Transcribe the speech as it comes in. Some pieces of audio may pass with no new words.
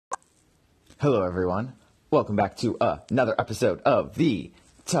Hello, everyone. Welcome back to another episode of the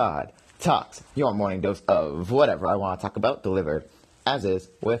Todd Talks, your morning dose of whatever I want to talk about, delivered as is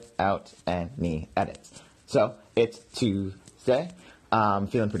without any edits. So, it's Tuesday. I'm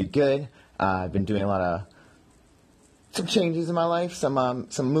feeling pretty good. I've been doing a lot of some changes in my life, some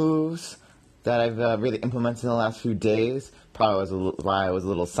moves that I've really implemented in the last few days. Probably was why I was a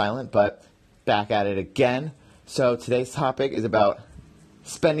little silent, but back at it again. So, today's topic is about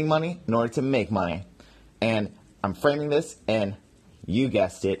spending money in order to make money. And I'm framing this in, you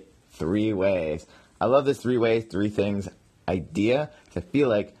guessed it, 3 ways. I love this 3 ways, 3 things idea, because I feel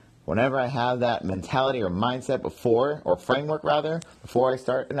like whenever I have that mentality or mindset before, or framework rather, before I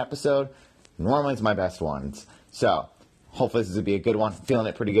start an episode, normally it's my best ones. So, hopefully this will be a good one. I'm feeling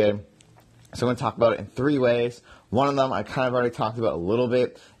it pretty good. So I'm going to talk about it in 3 ways. One of them I kind of already talked about a little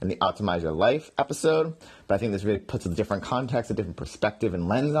bit in the Optimize Your Life episode, but I think this really puts a different context, a different perspective and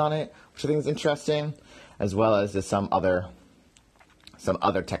lens on it, which I think is interesting, as well as just some other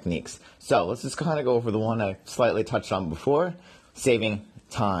techniques. So let's just kind of go over the one I slightly touched on before, saving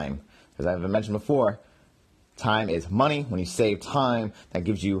time. As I've mentioned before, time is money. When you save time, that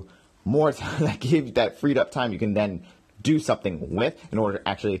gives you more time, that gives you that freed up time you can then do something with in order to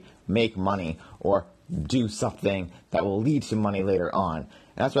actually make money or do something that will lead to money later on. And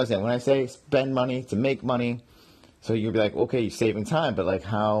that's what I'm saying. When I say spend money to make money, so you'll be like, okay, you're saving time, but like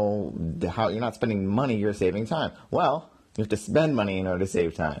how you're not spending money, you're saving time. Well, you have to spend money in order to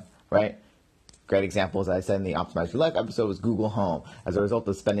save time, right? Great example, as I said in the Optimize Your Life episode, was Google Home. As a result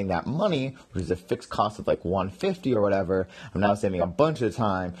of spending that money, which is a fixed cost of like $150 or whatever, I'm now saving a bunch of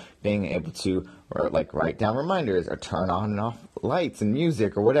time being able to, or like write down reminders or turn on and off lights and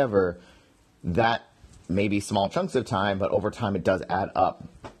music or whatever. That may be small chunks of time, but over time it does add up.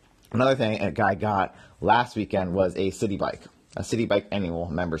 Another thing a guy got last weekend was a City Bike annual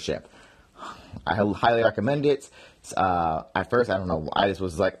membership. I highly recommend it. At first, I don't know, I just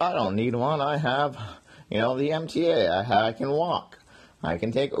was like, I don't need one. I have, the MTA. I can walk. I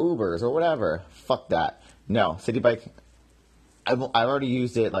can take Ubers or whatever. Fuck that. No, City Bike, I've already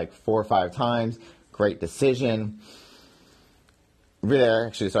used it like 4 or 5 times. Great decision. Really,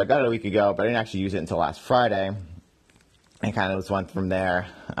 actually, so I got it a week ago, but I didn't actually use it until last Friday. And kind of just went from there.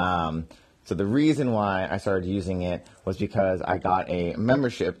 So the reason why I started using it was because I got a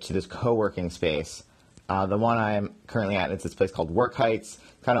membership to this co-working space. The one I'm currently at, it's this place called Work Heights,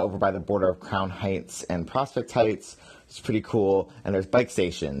 kind of over by the border of Crown Heights and Prospect Heights. It's pretty cool, and there's bike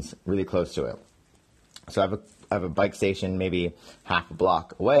stations really close to it. So I have a bike station maybe half a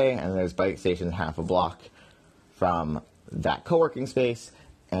block away, and there's bike stations half a block from that co-working space,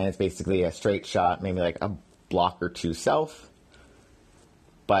 and it's basically a straight shot, maybe like a block or 2 south.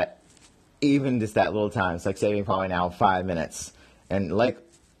 But even just that little time, it's like saving probably now 5 minutes. And like,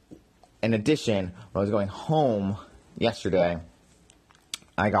 in addition, when I was going home yesterday,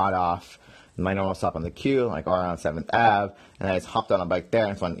 I got off my normal stop on the queue, like around 7th Ave, and I just hopped on a bike there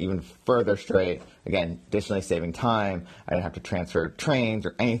and just went even further straight. Again, additionally saving time. I didn't have to transfer trains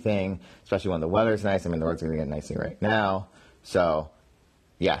or anything, especially when the weather's nice. I mean, the road's going to get nicey right now. So,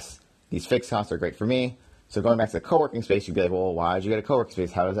 yes, these fixed costs are great for me. So going back to the co-working space, you'd be like, well, why did you get a co-working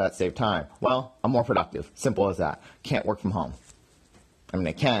space? How does that save time? Well, I'm more productive. Simple as that. Can't work from home. I mean,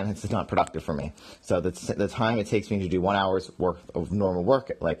 I can. It's just not productive for me. So the time it takes me to do 1 hour's worth of normal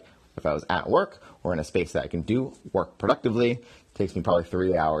work, like if I was at work or in a space that I can do work productively, it takes me probably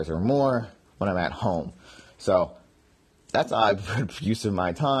 3 hours or more when I'm at home. So that's a good use of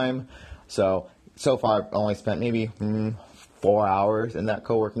my time. So far I've only spent maybe 4 hours in that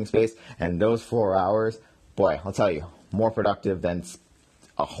co-working space. And those 4 hours, boy, I'll tell you, more productive than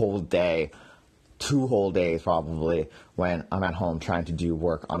a whole day, 2 whole days probably, when I'm at home trying to do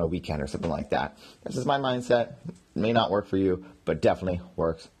work on a weekend or something like that. This is my mindset. It may not work for you, but definitely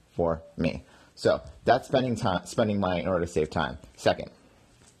works for me. So that's spending money in order to save time. Second,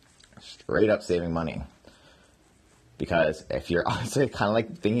 straight up saving money. Because if you're honestly kind of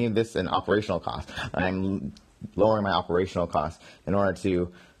like thinking of this in operational costs, I'm lowering my operational costs in order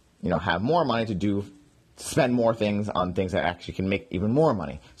to, have more money to spend more things on things that actually can make even more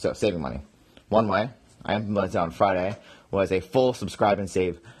money. So saving money. One way I implemented on Friday was a full subscribe and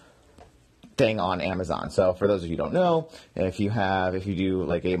save thing on Amazon. So for those of you who don't know, if you do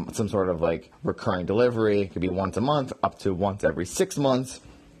like some sort of like recurring delivery, it could be once a month up to once every 6 months.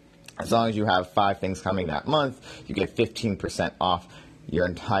 As long as you have 5 things coming that month, you get 15% off your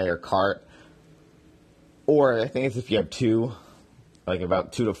entire cart. Or I think it's if you have 2, like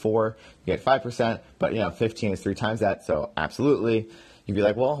about 2 to 4, you get 5%, but 15 is 3 times that. So absolutely. You'd be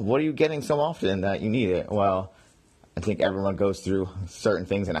like, well, what are you getting so often that you need it? Well, I think everyone goes through certain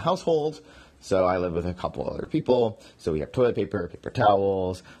things in a household So I live with a couple other people. So we have toilet paper, paper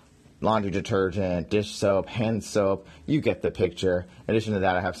towels, laundry detergent, dish soap, hand soap. You get the picture. In addition to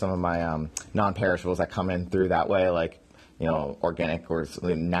that, I have some of my non-perishables that come in through that way, like, organic or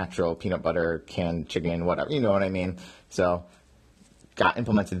natural peanut butter, canned chicken, whatever. You know what I mean? So got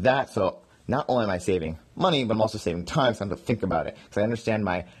implemented that. So not only am I saving money, but I'm also saving time, so I have to think about it. Because I understand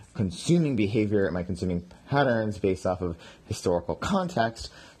my consuming behavior and my consuming patterns based off of historical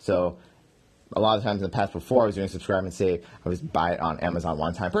context. So a lot of times in the past, before I was doing subscribe and save, I was buy it on Amazon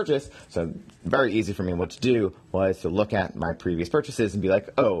one-time purchase. So very easy for me. What to do was to look at my previous purchases and be like,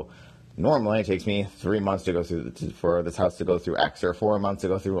 oh, normally it takes me 3 months to go through for this house to go through X, or 4 months to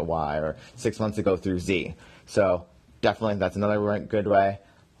go through a Y, or 6 months to go through Z. So definitely that's another good way.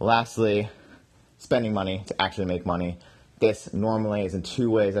 Lastly, spending money to actually make money. This normally is in two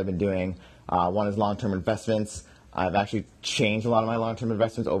ways I've been doing. One is long-term investments. I've actually changed a lot of my long-term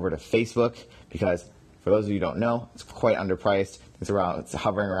investments over to Facebook because, for those of you who don't know, it's quite underpriced. It's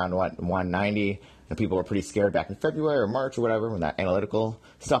hovering around $190, and people were pretty scared back in February or March or whatever when that analytical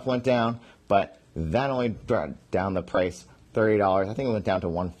stuff went down. But that only brought down the price $30. I think it went down to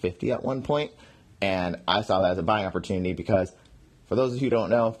 $150 at one point, and I saw that as a buying opportunity because, for those of you who don't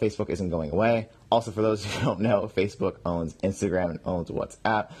know, Facebook isn't going away. Also, for those who don't know, Facebook owns Instagram and owns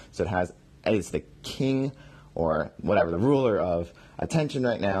WhatsApp, so it's the king, or whatever, the ruler of attention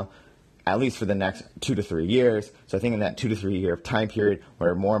right now, at least for the next 2 to 3 years. So I think in that 2 to 3 year time period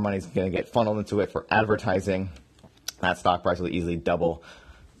where more money is going to get funneled into it for advertising, that stock price will easily double,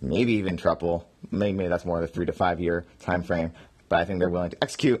 maybe even triple. Maybe that's more of a 3 to 5 year time frame, but I think they're willing to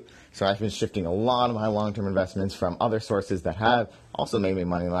execute. So I've been shifting a lot of my long-term investments from other sources that have also made me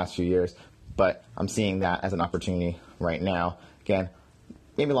money in the last few years, but I'm seeing that as an opportunity right now. Again,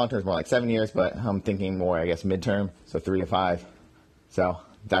 maybe long-term is more like 7 years, but I'm thinking more, I guess, midterm, so 3 to 5. So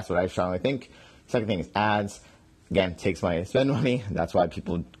that's what I strongly think. Second thing is ads. Again, it takes money to spend money. That's why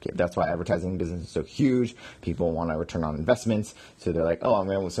advertising business is so huge. People want a return on investments. So they're like, oh, I'm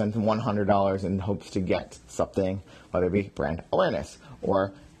going to spend $100 in hopes to get something, whether it be brand awareness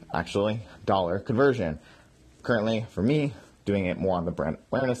or actually dollar conversion. Currently, for me, doing it more on the brand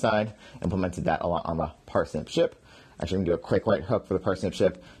awareness side, implemented that a lot on the Parsnipship. Actually, I'm going to do a quick right hook for the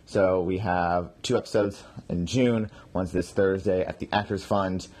Parsnipship. So we have 2 episodes in June. One's this Thursday at the Actors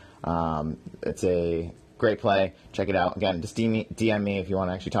Fund. It's a great play. Check it out. Again, just DM me if you want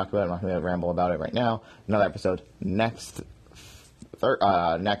to actually talk about it. I'm not going to ramble about it right now. Another episode next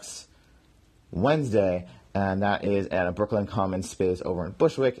Wednesday, and that is at a Brooklyn Commons space over in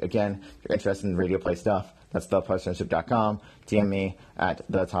Bushwick. Again, if you're interested in radio play stuff, that's theparsnipship.com. DM me at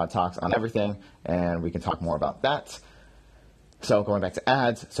the Todd Talks on everything, and we can talk more about that. So going back to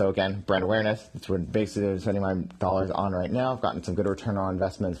ads, so again, brand awareness, that's what basically I'm spending my dollars on right now. I've gotten some good return on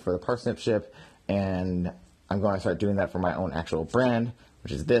investments for the Parsnipship, and I'm going to start doing that for my own actual brand,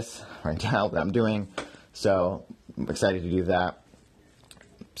 which is this right now that I'm doing. So I'm excited to do that.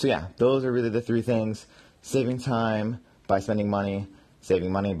 So yeah, those are really the 3 things. Saving time by spending money,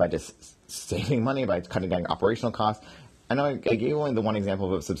 saving money by just saving money by cutting down operational costs. I know I gave only the one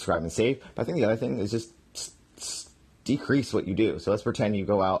example of subscribe and save, but I think the other thing is just decrease what you do. So let's pretend you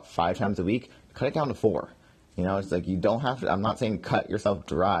go out 5 times a week, cut it down to 4. It's like you don't have to, I'm not saying cut yourself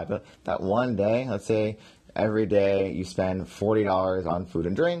dry, but that one day, let's say every day you spend $40 on food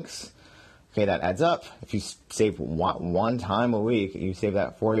and drinks. Okay, that adds up. If you save one time a week, you save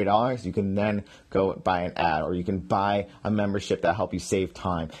that $40, you can then go buy an ad, or you can buy a membership that help you save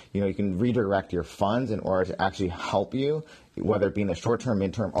time. You can redirect your funds in order to actually help you, whether it be in the short term,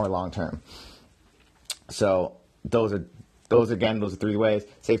 midterm, or long term. So those are 3 ways: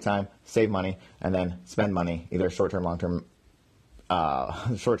 save time, save money, and then spend money, either short term, long term,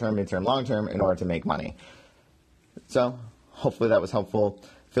 midterm, long term, in order to make money. So hopefully that was helpful.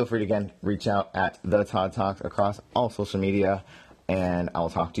 Feel free to, again, reach out at The Todd Talks across all social media, and I will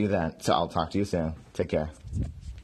talk to you then. So I'll talk to you soon. Take care.